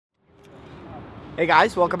Hey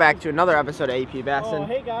guys, welcome back to another episode of apbassing. Oh,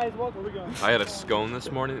 hey guys, where we going? I had a scone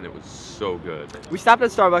this morning and it was so good. We stopped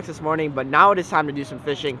at Starbucks this morning, but now it is time to do some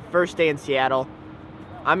fishing. First day in Seattle.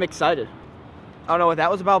 I'm excited. I don't know what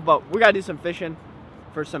that was about, but we gotta do some fishing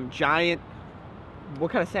for some giant,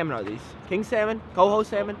 what kind of salmon are these? King salmon? Coho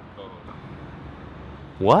salmon?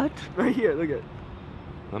 What? Right here, look at it.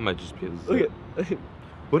 That might just be a Look at it.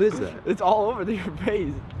 What is that? It's all over your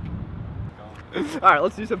face. Alright,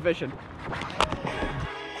 let's do some fishing.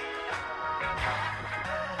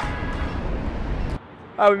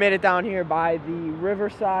 We made it down here by the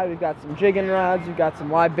riverside. We've got some jigging rods. We've got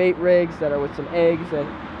some live bait rigs that are with some eggs that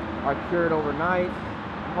are cured overnight.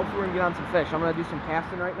 Hopefully we're gonna get on some fish. I'm gonna do some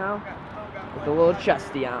casting right now with the little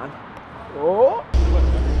chesty on. Oh!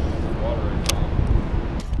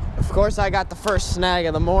 Of course, I got the first snag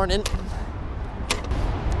of the morning.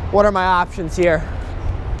 What are my options here?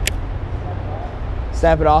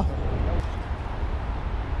 Snap it off.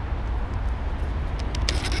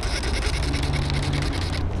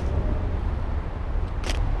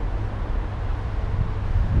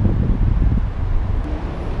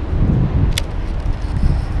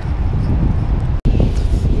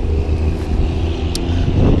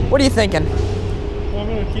 What are you thinking? Well, I'm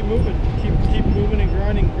gonna keep moving, keep moving and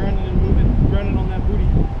grinding and moving, grinding on that booty.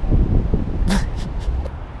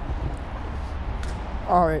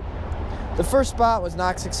 All right, the first spot was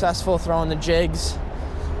not successful throwing the jigs.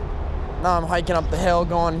 Now I'm hiking up the hill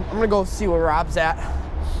going, I'm gonna go see where Rob's at.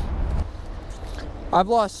 I've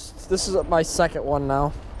lost, this is my second one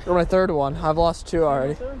now, or my third one. I've lost two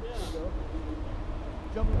already.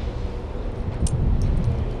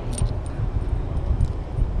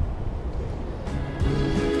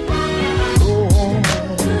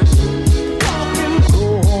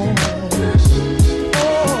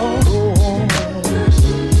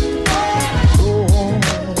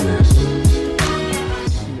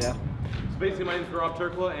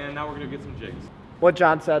 Turkla, and now we're gonna get some jigs. What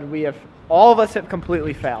John said, all of us have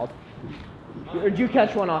completely failed. Or did you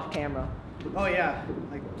catch one off camera? Oh yeah,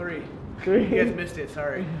 like three. Three? You guys missed it,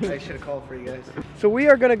 sorry. I should have called for you guys. So we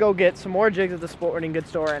are gonna go get some more jigs at the sporting goods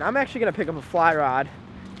store, and I'm actually gonna pick up a fly rod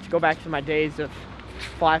to go back to my days of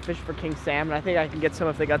fly fish for king salmon. I think I can get some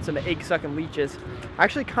if they got some egg sucking leeches. I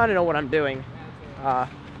actually kind of know what I'm doing. I'll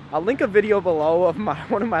link a video below of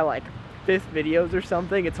one of my like 5th videos or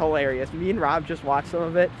something. It's hilarious. Me and Rob just watched some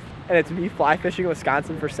of it, and it's me fly fishing in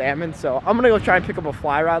Wisconsin for salmon. So I'm gonna go try and pick up a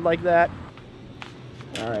fly rod like that.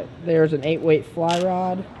 All right, there's an 8-weight fly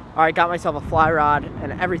rod. All right, got myself a fly rod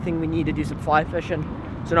and everything we need to do some fly fishing.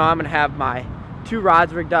 So now I'm gonna have my 2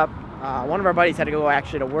 rods rigged up. One of our buddies had to go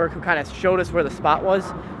actually to work, who kind of showed us where the spot was.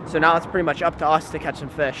 So now it's pretty much up to us to catch some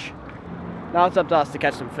fish. Now it's up to us to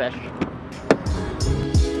catch some fish.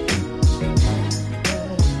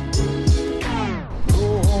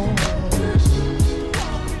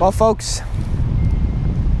 Well, folks,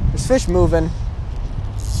 there's fish moving.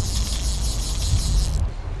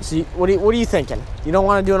 See, what are you thinking? You don't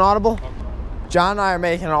want to do an audible? John and I are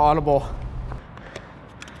making an audible.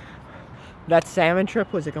 That salmon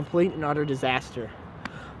trip was a complete and utter disaster.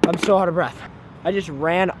 I'm so out of breath. I just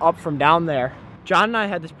ran up from down there. John and I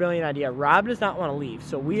had this brilliant idea. Rob does not want to leave,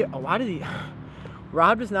 so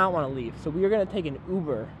Rob does not want to leave, so we are going to take an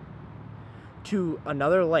Uber to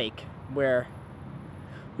another lake where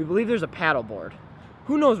we believe there's a paddleboard.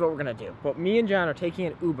 Who knows what we're gonna do? But me and John are taking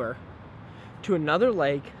an Uber to another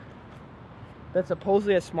lake that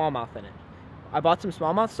supposedly has smallmouth in it. I bought some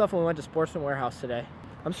smallmouth stuff when we went to Sportsman Warehouse today.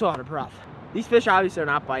 I'm so out of breath. These fish obviously are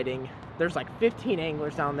not biting. There's like 15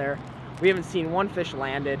 anglers down there. We haven't seen one fish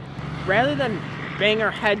landed. Rather than bang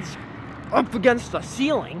our heads up against the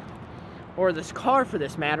ceiling, or this car for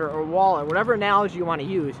this matter, or wall, or whatever analogy you want to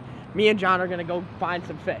use, me and John are gonna go find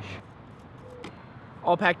some fish.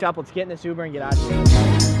 All packed up, let's get in this Uber and get out of here.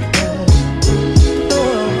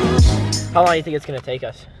 How long do you think it's gonna take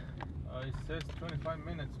us? It says 25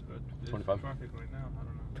 minutes, but there's 25? traffic right now, I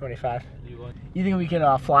don't know. 25. You think we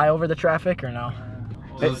can fly over the traffic or no?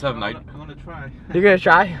 Does this have night? I'm gonna try. You're gonna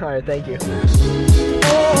try? All right, thank you.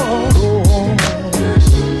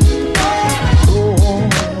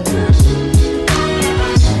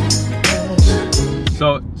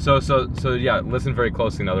 So yeah, listen very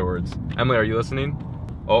closely, in other words. Emily, are you listening?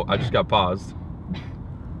 Oh, I just got paused.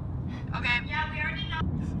 Okay. Yeah, we already know.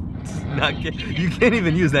 Not you can't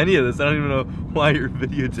even use any of this. I don't even know why you're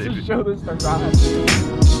videotaping. Just show this to Rob.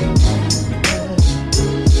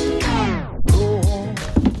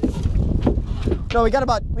 No, we got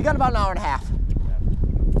about an hour and a half.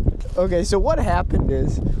 Okay, so what happened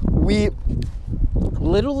is we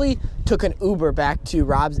literally took an Uber back to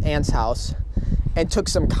Rob's aunt's house and took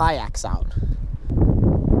some kayaks out.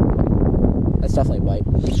 That's definitely a bite.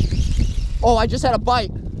 Oh, I just had a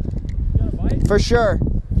bite. You got a bite? For sure.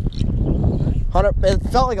 100. It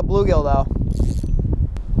felt like a bluegill though.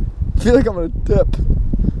 I feel like I'm gonna dip.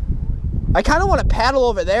 I kind of want to paddle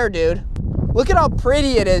over there, dude. Look at how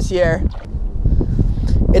pretty it is here.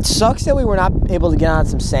 It sucks that we were not able to get on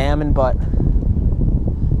some salmon, but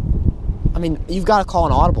I mean, you've got to call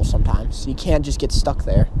an audible sometimes. You can't just get stuck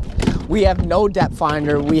there. We have no depth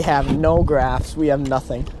finder. We have no graphs. We have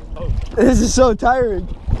nothing. Oh. This is so tiring.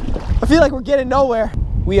 I feel like we're getting nowhere.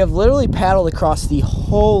 We have literally paddled across the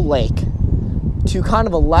whole lake to kind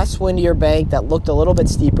of a less windier bank that looked a little bit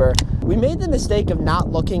steeper. We made the mistake of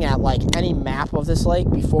not looking at like any map of this lake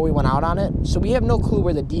before we went out on it. So we have no clue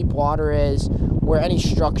where the deep water is, where any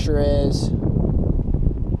structure is,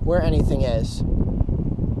 where anything is.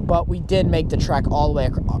 But we did make the trek all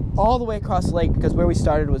the way across the lake because where we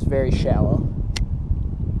started was very shallow.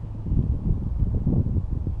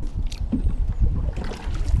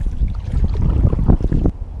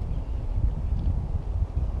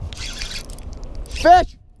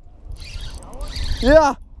 Fish!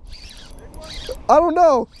 Yeah. I don't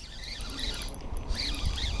know.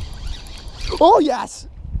 Oh yes,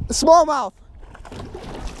 smallmouth.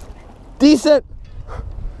 Decent.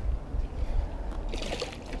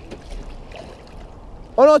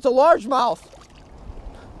 Oh no, it's a largemouth.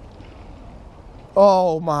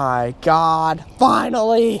 Oh my God,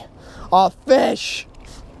 finally, a fish.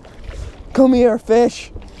 Come here,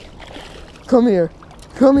 fish. Come here,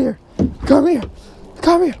 come here, come here,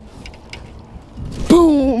 come here.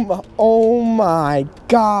 Boom! Oh my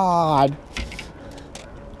God.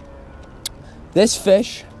 This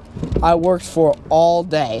fish I worked for all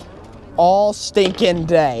day, all stinking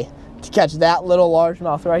day to catch that little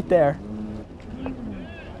largemouth right there.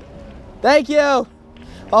 Thank you.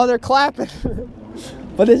 Oh, they're clapping.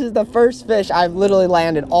 But this is the first fish I've literally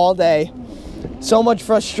landed all day. So much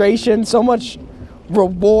frustration, so much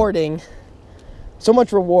rewarding. So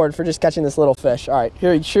much reward for just catching this little fish. All right,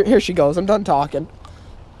 here she goes. I'm done talking.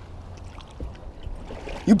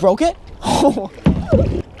 You broke it?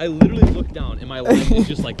 I literally looked down and my leg is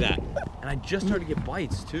just like that. And I just started to get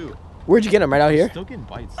bites too. Where'd you get them? Right out here? Still getting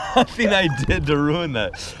bites. Nothing I did to ruin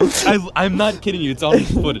that. I'm not kidding you. It's on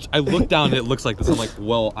this footage. I look down and it looks like this. I'm like,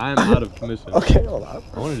 well, I'm out of commission. Okay, hold on.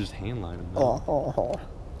 I want to just hand line him. Oh.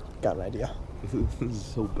 Got an idea. This is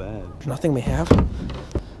so bad. There's nothing we have.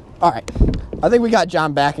 All right. I think we got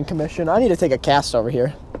John back in commission. I need to take a cast over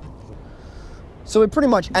here. So we pretty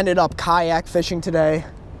much ended up kayak fishing today.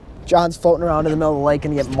 John's floating around in the middle of the lake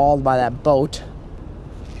and get mauled by that boat.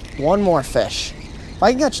 One more fish. If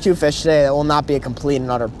I can catch 2 fish today, that will not be a complete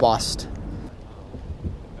and utter bust.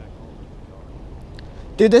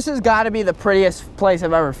 Dude, this has got to be the prettiest place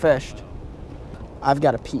I've ever fished. I've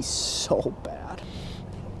got to pee so bad.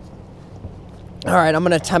 All right, I'm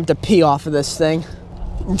going to attempt to pee off of this thing.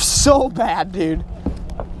 So bad, dude.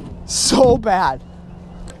 So bad.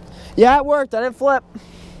 Yeah, it worked. I didn't flip.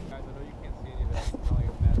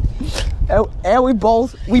 And we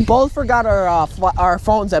both forgot our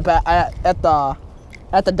phones at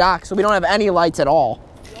the dock, so we don't have any lights at all.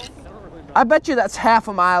 I bet you that's half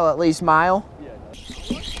a mile at least, mile.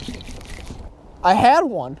 I had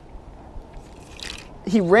one.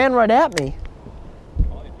 He ran right at me.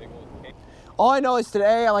 All I know is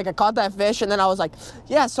today, I caught that fish, and then I was like,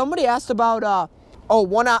 yeah, somebody asked about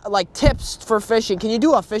tips for fishing. Can you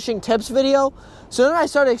do a fishing tips video? So then I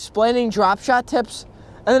started explaining Dropshot tips,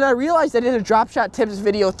 and then I realized I did a Dropshot tips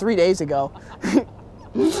video 3 days ago.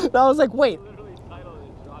 And I was like, wait.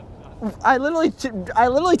 I literally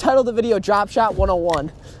titled the video Dropshot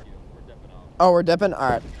 101. Oh, we're dipping?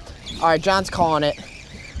 All right, John's calling it.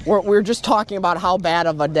 We're just talking about how bad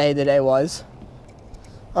of a day today was.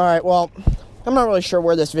 All right, well, I'm not really sure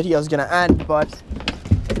where this video is gonna end, but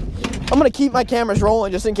I'm gonna keep my cameras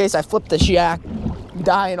rolling just in case I flip this yak,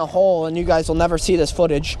 die in a hole, and you guys will never see this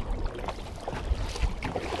footage.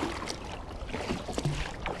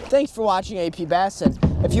 Thanks for watching AP Bassin.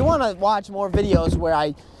 If you want to watch more videos where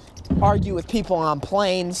I argue with people on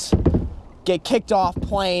planes, get kicked off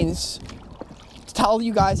planes, tell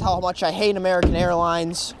you guys how much I hate American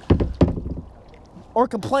Airlines, or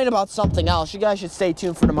complain about something else, you guys should stay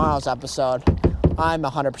tuned for tomorrow's episode. I'm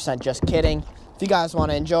 100% just kidding. If you guys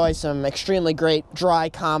want to enjoy some extremely great dry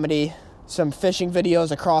comedy, some fishing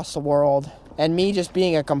videos across the world, and me just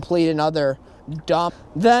being a complete and utter dump,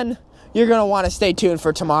 then you're going to want to stay tuned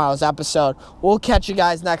for tomorrow's episode. We'll catch you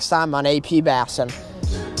guys next time on AP Bassin.